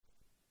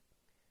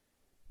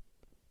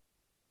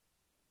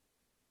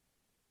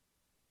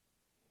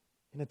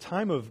In a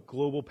time of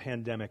global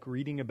pandemic,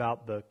 reading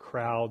about the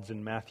crowds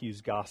in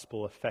Matthew's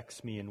gospel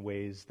affects me in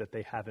ways that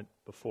they haven't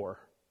before.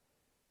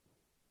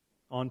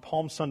 On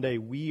Palm Sunday,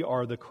 we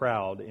are the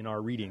crowd in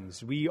our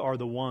readings. We are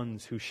the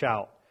ones who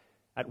shout,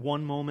 at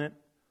one moment,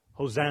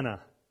 Hosanna!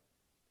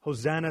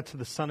 Hosanna to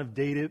the Son of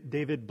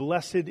David.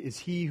 Blessed is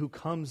he who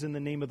comes in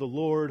the name of the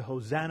Lord.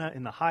 Hosanna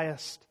in the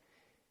highest.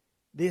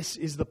 This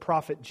is the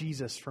prophet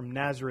Jesus from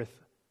Nazareth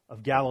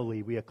of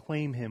Galilee. We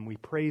acclaim him, we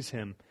praise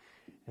him.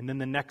 And then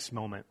the next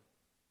moment,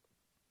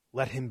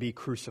 let him be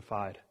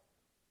crucified.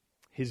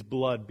 His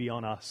blood be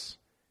on us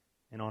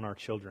and on our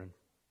children.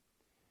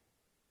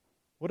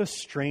 What a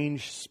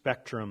strange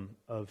spectrum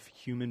of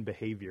human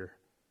behavior.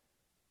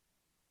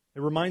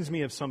 It reminds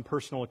me of some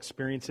personal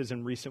experiences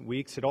in recent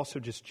weeks. It also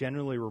just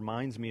generally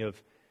reminds me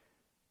of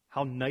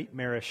how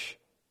nightmarish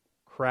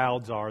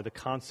crowds are, the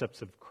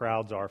concepts of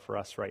crowds are for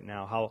us right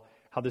now,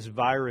 how this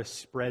virus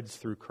spreads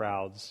through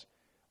crowds.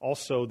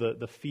 Also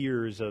the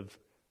fears of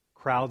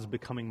crowds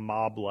becoming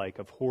mob-like,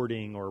 of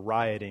hoarding or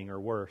rioting or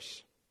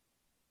worse.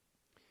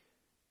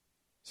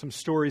 Some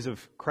stories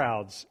of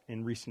crowds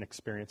in recent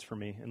experience for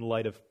me in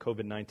light of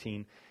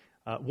COVID-19.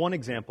 One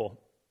example,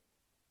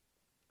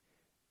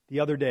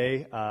 the other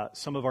day,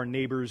 some of our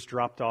neighbors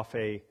dropped off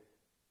a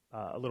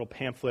little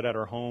pamphlet at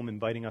our home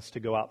inviting us to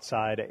go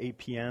outside at 8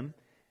 p.m.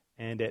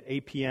 And at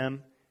 8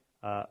 p.m.,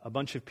 a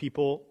bunch of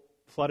people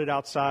flooded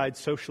outside,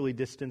 socially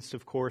distanced,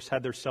 of course,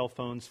 had their cell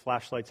phones,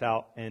 flashlights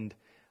out, and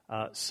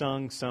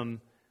sung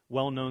some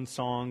well-known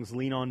songs,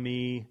 Lean on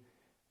Me,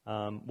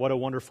 What a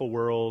Wonderful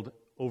World,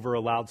 over a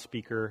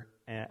loudspeaker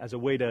as a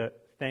way to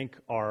thank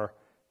our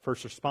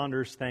first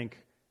responders, thank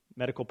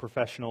medical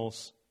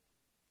professionals,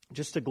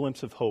 just a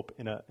glimpse of hope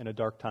in a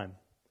dark time.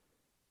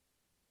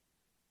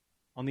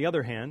 On the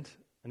other hand,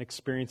 an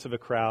experience of a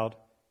crowd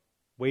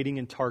waiting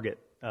in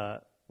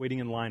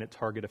line at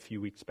Target a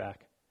few weeks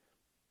back.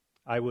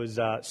 I was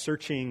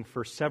searching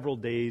for several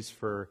days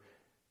for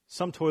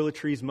some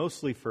toiletries,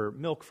 mostly for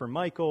milk for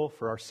Michael,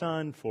 for our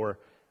son, for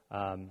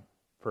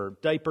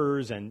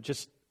diapers and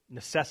just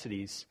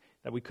necessities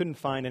that we couldn't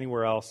find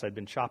anywhere else. I'd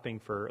been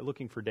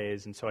looking for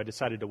days, and so I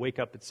decided to wake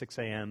up at 6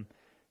 a.m.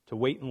 to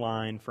wait in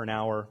line for an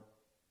hour.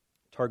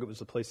 Target was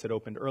the place that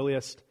opened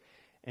earliest,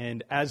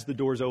 and as the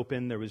doors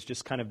opened, there was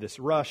just kind of this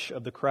rush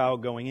of the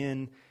crowd going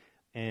in,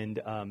 and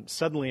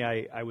suddenly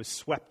I was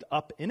swept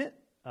up in it.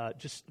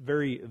 Just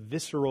very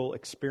visceral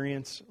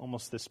experience,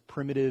 almost this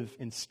primitive,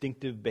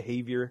 instinctive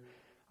behavior.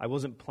 I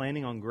wasn't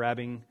planning on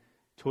grabbing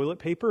toilet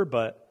paper,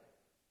 but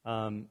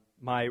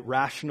my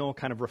rational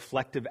kind of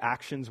reflective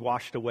actions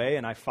washed away,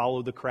 and I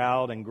followed the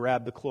crowd and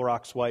grabbed the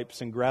Clorox wipes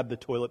and grabbed the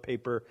toilet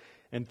paper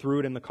and threw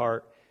it in the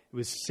cart. It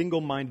was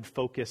single-minded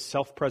focus,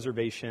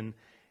 self-preservation,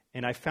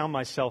 and I found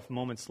myself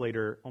moments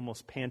later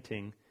almost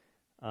panting,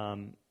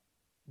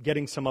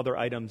 getting some other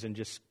items and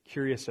just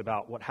curious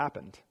about what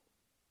happened,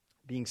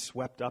 being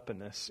swept up in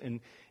this,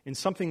 and in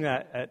something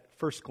that at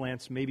first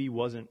glance maybe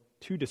wasn't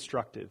too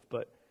destructive,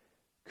 but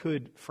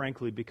could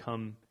frankly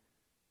become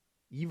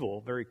evil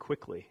very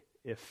quickly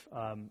if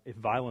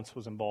violence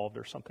was involved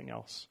or something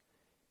else,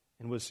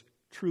 and was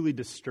truly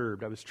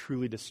disturbed. I was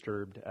truly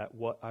disturbed at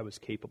what I was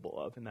capable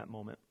of in that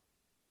moment.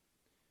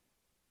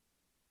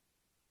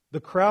 The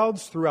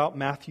crowds throughout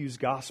Matthew's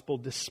gospel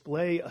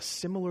display a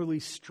similarly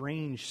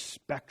strange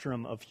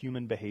spectrum of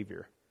human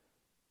behavior.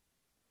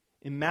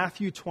 In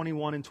Matthew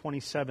 21 and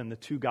 27, the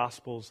two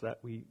gospels that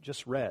we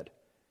just read,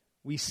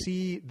 we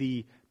see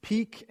the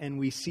peak and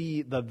we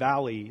see the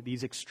valley.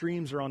 These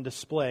extremes are on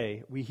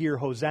display. We hear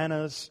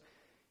hosannas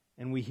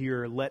and we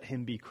hear, let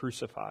him be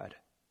crucified.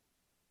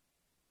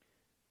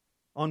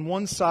 On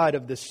one side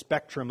of this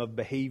spectrum of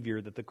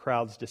behavior that the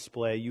crowds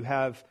display, you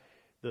have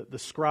the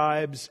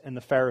scribes and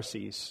the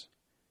Pharisees,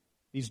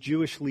 these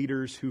Jewish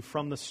leaders who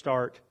from the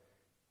start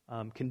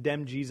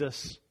condemn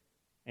Jesus,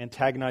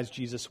 antagonize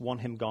Jesus,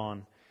 want him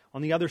gone.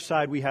 On the other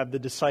side, we have the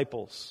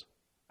disciples,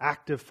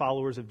 active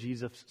followers of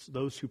Jesus,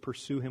 those who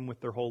pursue him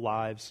with their whole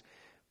lives.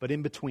 But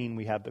in between,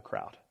 we have the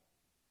crowd.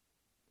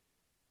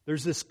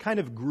 There's this kind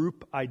of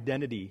group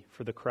identity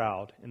for the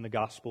crowd in the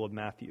Gospel of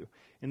Matthew.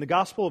 In the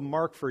Gospel of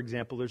Mark, for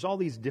example, there's all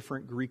these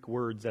different Greek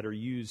words that are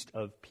used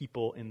of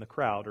people in the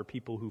crowd or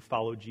people who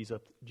follow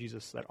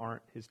Jesus that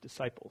aren't his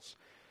disciples.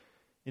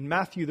 In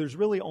Matthew, there's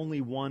really only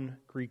one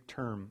Greek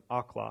term,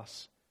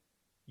 aklos,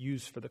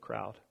 used for the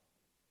crowd.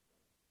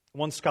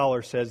 One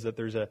scholar says that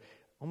there's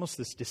almost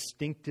this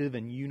distinctive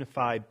and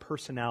unified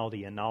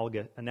personality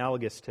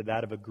analogous to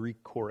that of a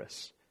Greek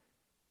chorus.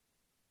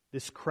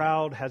 This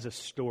crowd has a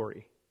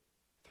story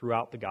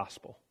throughout the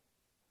gospel.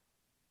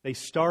 They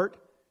start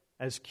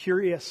as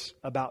curious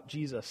about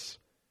Jesus.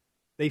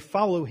 They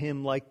follow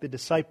him like the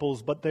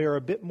disciples, but they are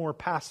a bit more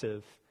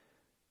passive.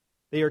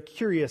 They are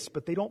curious,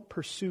 but they don't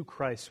pursue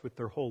Christ with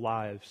their whole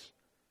lives.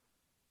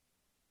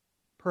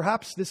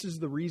 Perhaps this is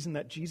the reason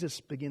that Jesus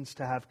begins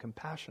to have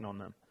compassion on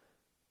them.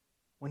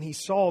 When he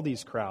saw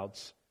these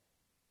crowds,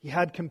 he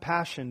had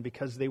compassion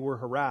because they were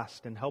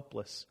harassed and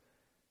helpless,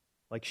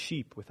 like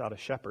sheep without a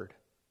shepherd.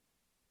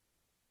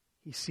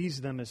 He sees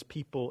them as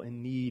people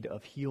in need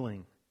of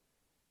healing,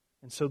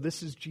 And so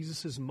this is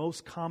Jesus'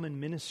 most common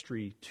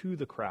ministry to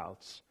the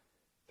crowds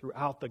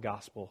throughout the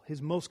gospel.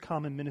 His most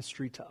common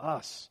ministry to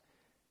us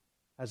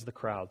as the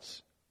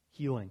crowds,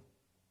 healing.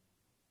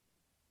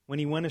 When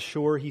he went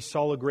ashore, he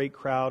saw a great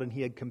crowd and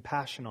he had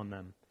compassion on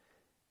them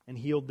and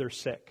healed their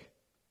sick.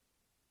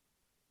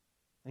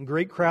 And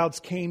great crowds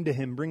came to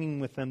him, bringing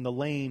with them the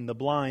lame, the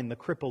blind, the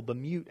crippled, the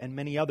mute, and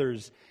many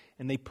others,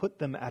 and they put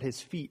them at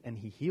his feet, and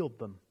he healed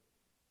them.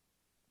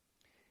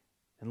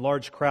 And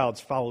large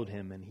crowds followed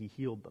him, and he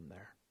healed them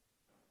there.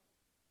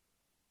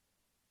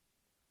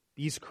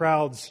 These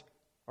crowds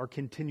are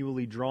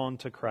continually drawn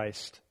to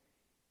Christ.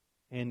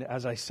 And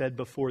as I said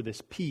before,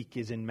 this peak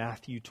is in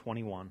Matthew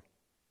 21.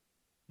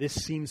 This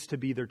seems to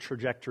be their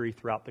trajectory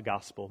throughout the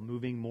gospel,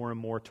 moving more and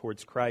more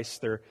towards Christ.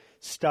 They're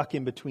stuck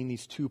in between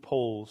these two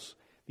poles,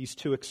 these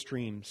two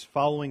extremes,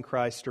 following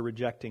Christ or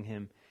rejecting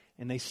him,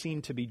 and they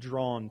seem to be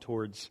drawn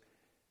towards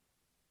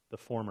the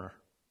former.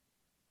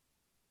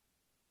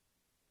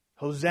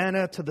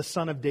 Hosanna to the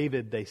Son of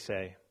David, they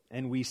say,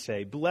 and we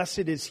say,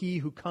 blessed is he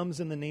who comes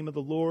in the name of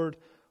the Lord,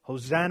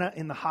 Hosanna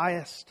in the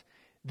highest.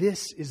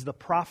 This is the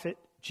prophet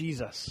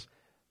Jesus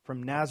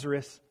from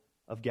Nazareth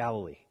of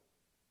Galilee.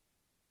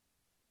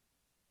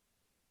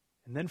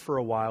 And then for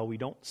a while, we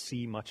don't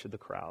see much of the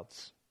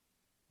crowds.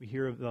 We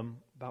hear of them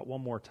about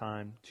one more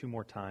time, two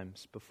more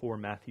times before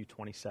Matthew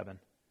 27,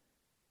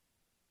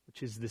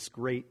 which is this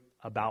great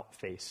about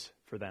face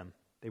for them.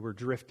 They were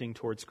drifting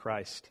towards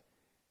Christ,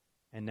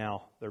 and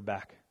now they're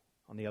back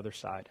on the other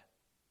side.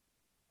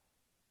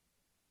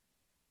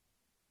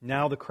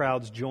 Now the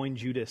crowds join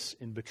Judas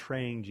in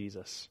betraying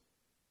Jesus.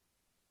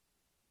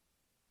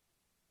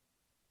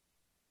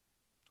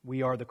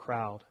 We are the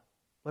crowd.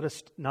 Let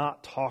us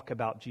not talk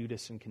about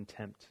Judas in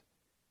contempt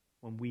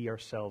when we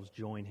ourselves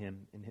join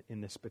him in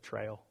this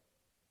betrayal.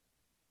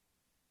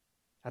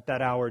 At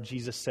that hour,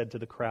 Jesus said to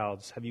the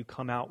crowds, have you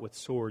come out with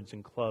swords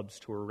and clubs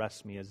to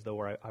arrest me as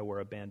though I were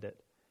a bandit?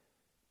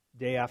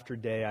 Day after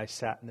day I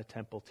sat in the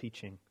temple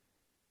teaching.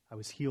 I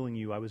was healing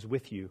you. I was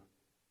with you.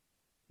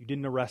 You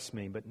didn't arrest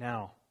me, but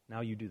now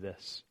you do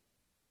this.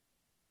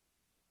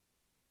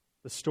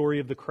 The story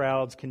of the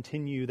crowds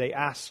continue. They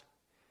ask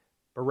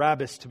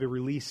Barabbas to be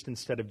released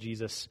instead of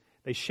Jesus.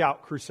 They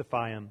shout,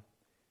 crucify him.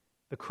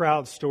 The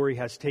crowd story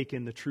has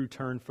taken the true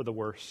turn for the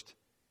worst.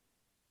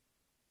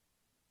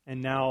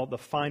 And now the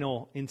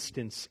final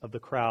instance of the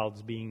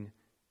crowds being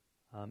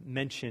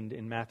mentioned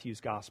in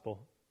Matthew's gospel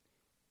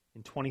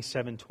in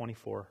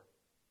 27:24.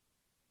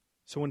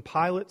 So when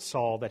Pilate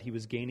saw that he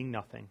was gaining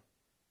nothing,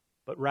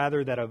 but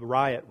rather that a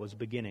riot was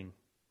beginning,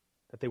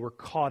 that they were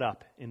caught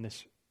up in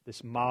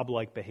this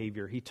mob-like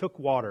behavior, he took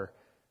water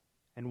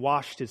and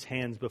washed his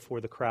hands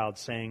before the crowd,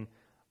 saying,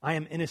 I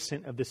am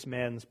innocent of this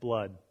man's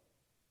blood.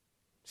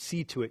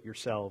 See to it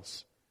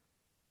yourselves.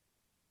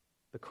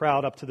 The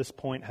crowd up to this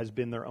point has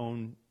been their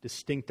own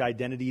distinct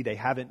identity. They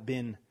haven't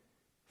been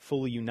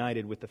fully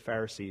united with the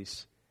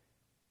Pharisees.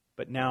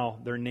 But now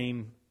their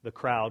name, the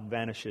crowd,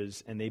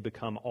 vanishes and they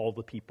become all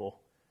the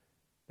people.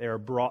 They are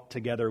brought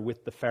together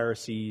with the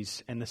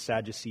Pharisees and the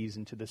Sadducees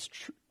into this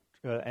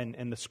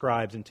and the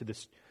scribes into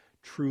this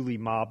truly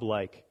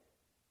mob-like,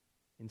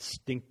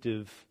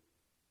 instinctive,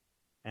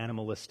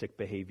 animalistic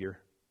behavior.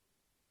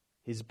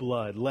 His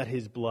blood, let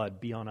his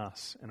blood be on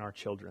us and our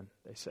children,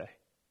 they say.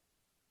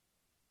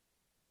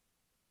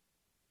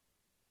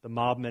 The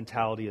mob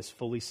mentality is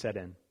fully set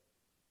in.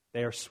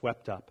 They are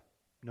swept up,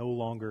 no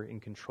longer in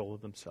control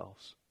of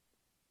themselves.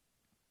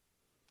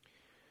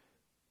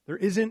 There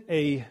isn't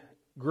a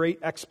great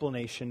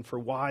explanation for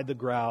why the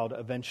crowd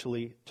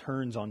eventually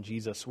turns on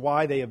Jesus,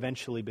 why they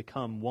eventually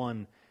become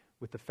one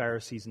with the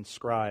Pharisees and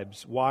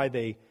scribes, why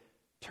they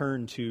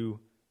turn to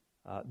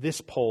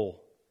this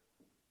pole.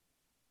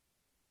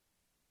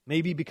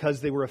 Maybe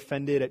because they were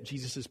offended at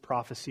Jesus'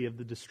 prophecy of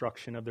the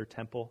destruction of their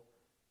temple.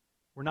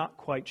 We're not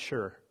quite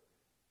sure.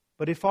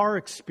 But if our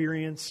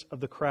experience of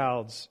the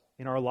crowds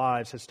in our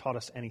lives has taught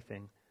us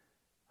anything,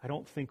 I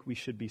don't think we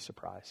should be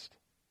surprised.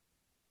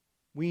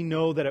 We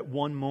know that at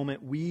one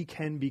moment we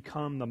can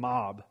become the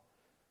mob.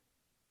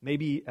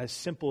 Maybe as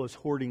simple as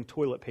hoarding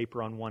toilet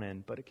paper on one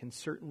end, but it can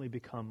certainly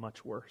become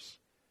much worse.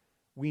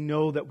 We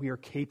know that we are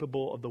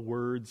capable of the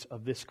words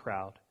of this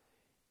crowd.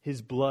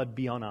 His blood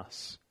be on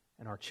us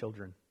and our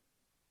children.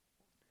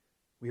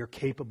 We are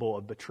capable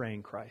of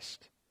betraying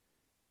Christ.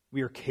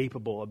 We are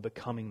capable of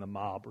becoming the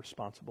mob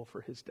responsible for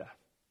his death.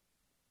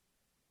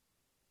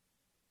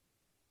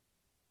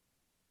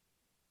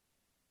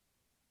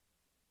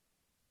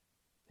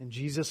 And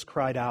Jesus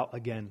cried out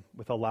again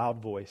with a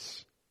loud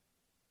voice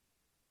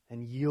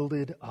and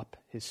yielded up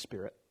his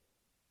spirit.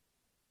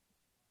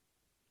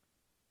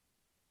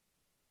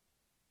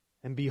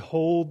 And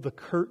behold, the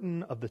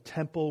curtain of the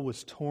temple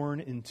was torn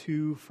in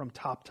two from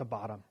top to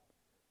bottom.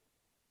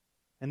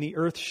 And the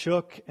earth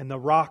shook and the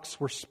rocks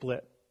were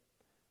split.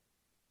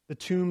 The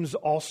tombs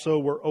also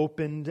were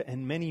opened,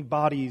 and many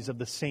bodies of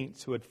the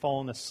saints who had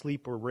fallen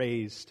asleep were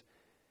raised.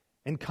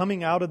 And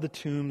coming out of the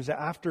tombs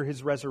after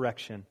his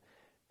resurrection,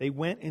 they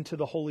went into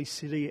the holy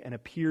city and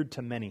appeared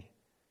to many.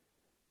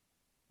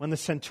 When the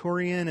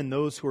centurion and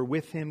those who were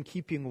with him,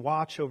 keeping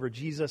watch over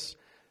Jesus,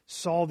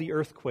 saw the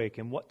earthquake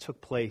and what took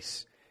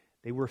place,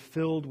 they were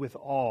filled with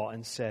awe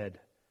and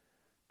said,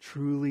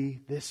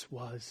 "Truly, this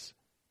was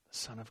the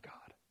Son of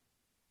God."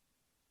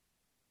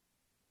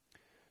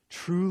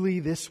 Truly,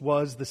 this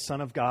was the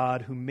Son of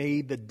God who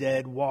made the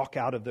dead walk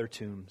out of their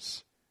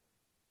tombs.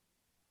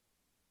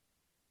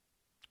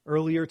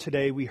 Earlier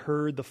today, we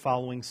heard the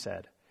following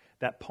said,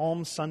 that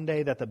Palm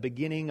Sunday, that the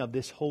beginning of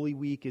this Holy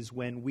Week is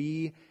when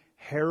we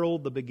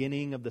herald the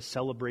beginning of the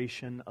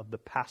celebration of the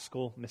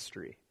Paschal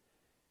mystery.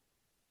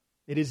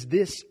 It is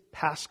this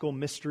Paschal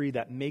mystery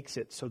that makes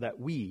it so that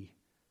we,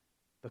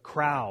 the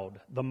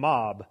crowd, the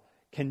mob,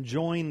 can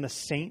join the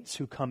saints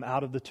who come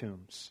out of the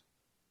tombs.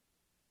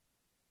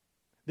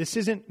 This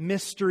isn't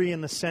mystery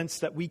in the sense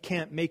that we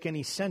can't make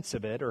any sense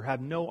of it or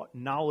have no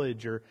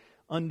knowledge or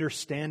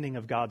understanding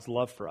of God's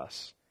love for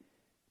us.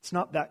 It's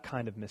not that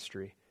kind of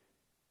mystery.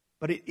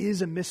 But it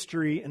is a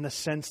mystery in the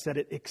sense that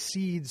it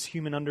exceeds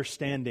human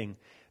understanding.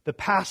 The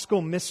Paschal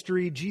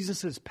mystery,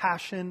 Jesus'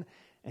 passion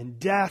and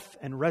death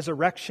and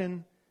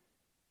resurrection,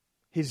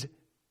 His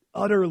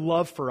utter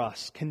love for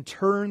us can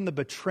turn the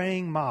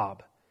betraying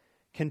mob,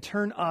 can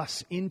turn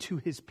us into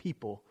His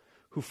people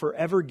who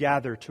forever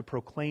gather to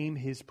proclaim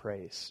His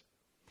praise.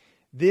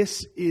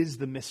 This is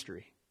the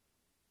mystery.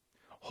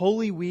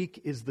 Holy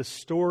Week is the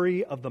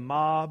story of the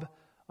mob,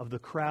 of the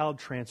crowd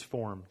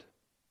transformed.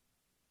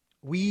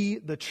 We,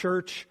 the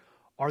church,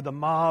 are the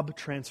mob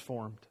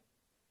transformed.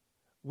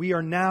 We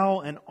are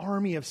now an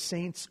army of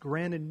saints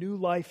granted new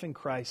life in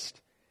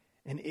Christ,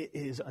 and it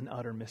is an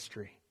utter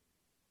mystery.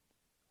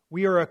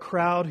 We are a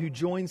crowd who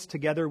joins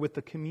together with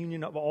the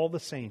communion of all the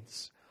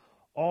saints,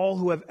 all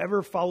who have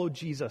ever followed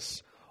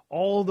Jesus,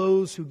 all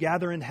those who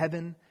gather in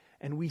heaven,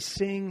 and we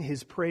sing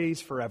His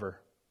praise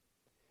forever.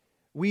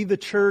 We, the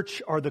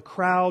church, are the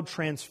crowd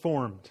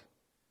transformed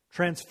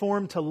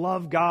to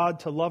love God,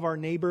 to love our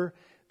neighbor.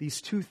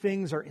 These two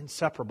things are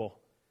inseparable.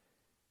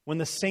 When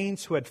the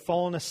saints who had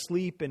fallen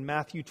asleep in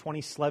Matthew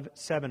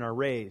 27 are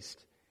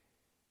raised,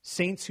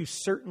 saints who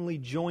certainly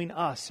join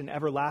us in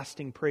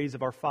everlasting praise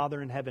of our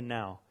Father in heaven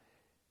now,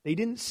 they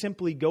didn't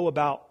simply go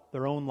about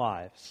their own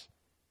lives.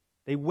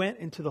 They went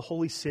into the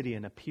holy city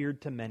and appeared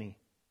to many.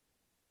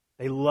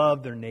 They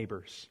loved their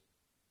neighbors,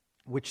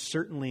 which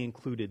certainly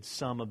included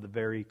some of the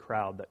very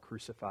crowd that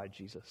crucified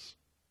Jesus.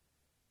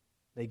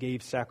 They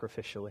gave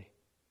sacrificially.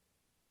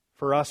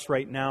 For us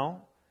right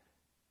now,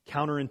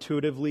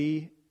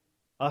 counterintuitively,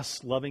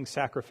 us loving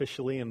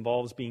sacrificially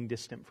involves being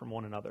distant from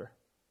one another.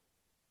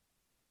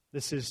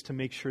 This is to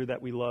make sure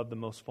that we love the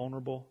most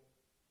vulnerable,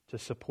 to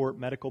support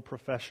medical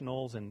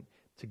professionals, and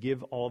to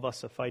give all of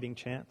us a fighting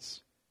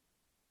chance.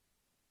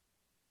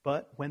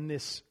 But when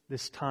this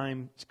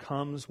time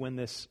comes, when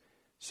this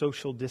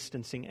social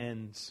distancing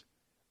ends,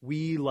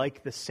 we,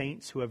 like the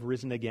saints who have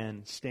risen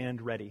again,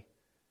 stand ready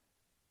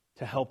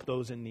to help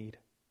those in need.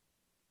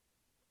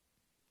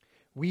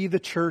 We, the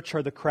church,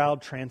 are the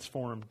crowd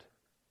transformed.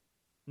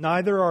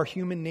 Neither our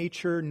human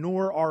nature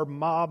nor our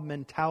mob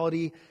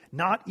mentality,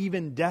 not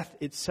even death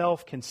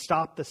itself, can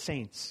stop the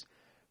saints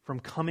from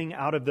coming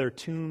out of their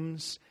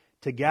tombs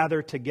to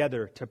gather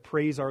together to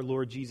praise our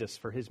Lord Jesus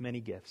for His many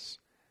gifts.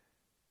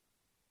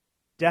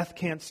 Death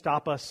can't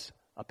stop us.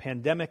 A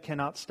pandemic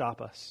cannot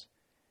stop us.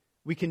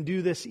 We can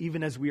do this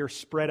even as we are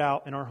spread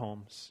out in our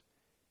homes.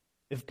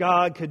 If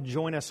God could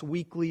join us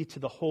weekly to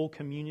the whole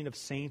communion of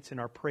saints in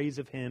our praise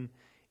of Him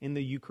in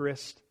the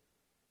Eucharist,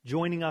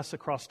 joining us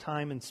across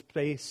time and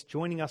space,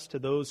 joining us to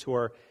those who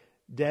are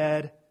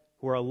dead,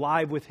 who are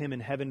alive with Him in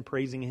heaven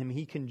praising Him,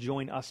 He can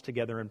join us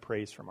together in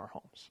praise from our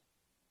homes.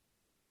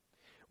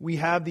 We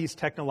have these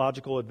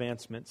technological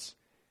advancements,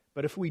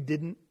 but if we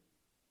didn't,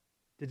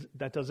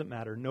 that doesn't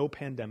matter. No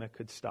pandemic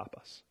could stop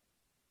us.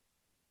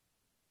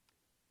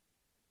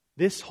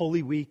 This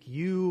Holy Week,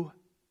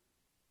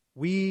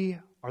 we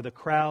are the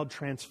crowd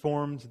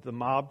transformed, the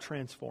mob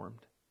transformed.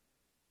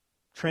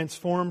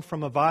 Transformed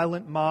from a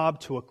violent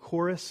mob to a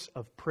chorus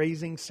of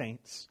praising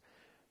saints.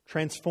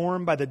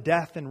 Transformed by the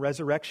death and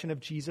resurrection of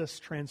Jesus.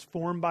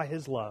 Transformed by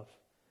His love.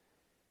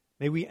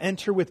 May we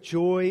enter with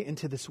joy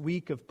into this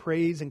week of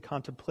praise and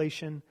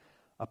contemplation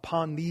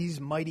upon these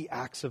mighty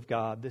acts of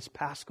God, this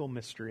Paschal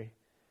mystery.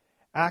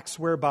 Acts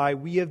whereby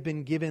we have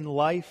been given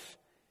life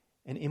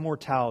and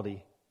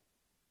immortality.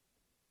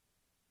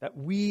 That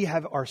we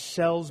have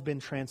ourselves been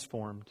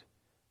transformed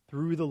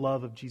through the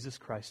love of Jesus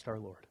Christ our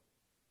Lord.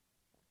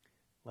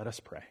 Let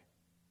us pray.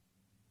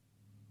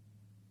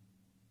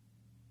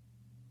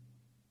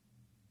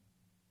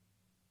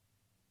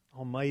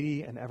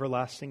 Almighty and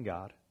everlasting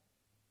God,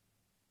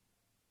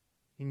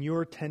 in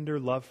your tender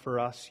love for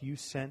us, you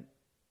sent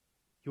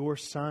your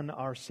Son,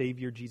 our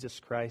Savior, Jesus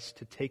Christ,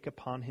 to take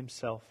upon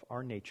Himself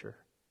our nature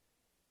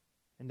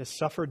and to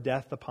suffer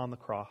death upon the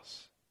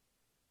cross,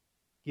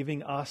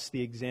 giving us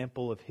the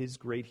example of His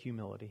great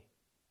humility.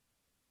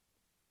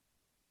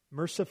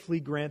 Mercifully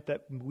grant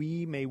that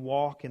we may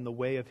walk in the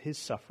way of His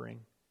suffering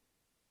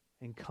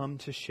and come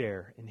to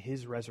share in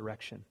His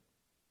resurrection.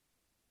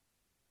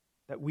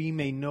 That we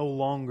may no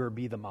longer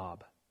be the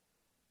mob,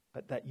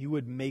 but that you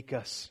would make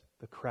us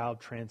the crowd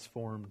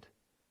transformed,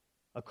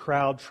 a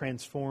crowd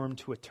transformed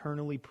to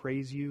eternally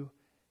praise you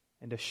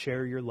and to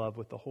share your love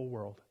with the whole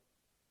world.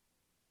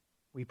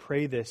 We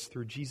pray this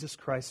through Jesus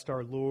Christ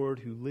our Lord,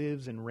 who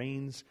lives and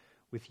reigns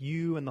with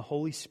you and the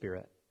Holy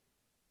Spirit,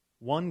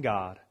 one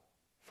God,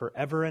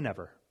 forever and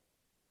ever.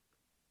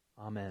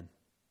 Amen.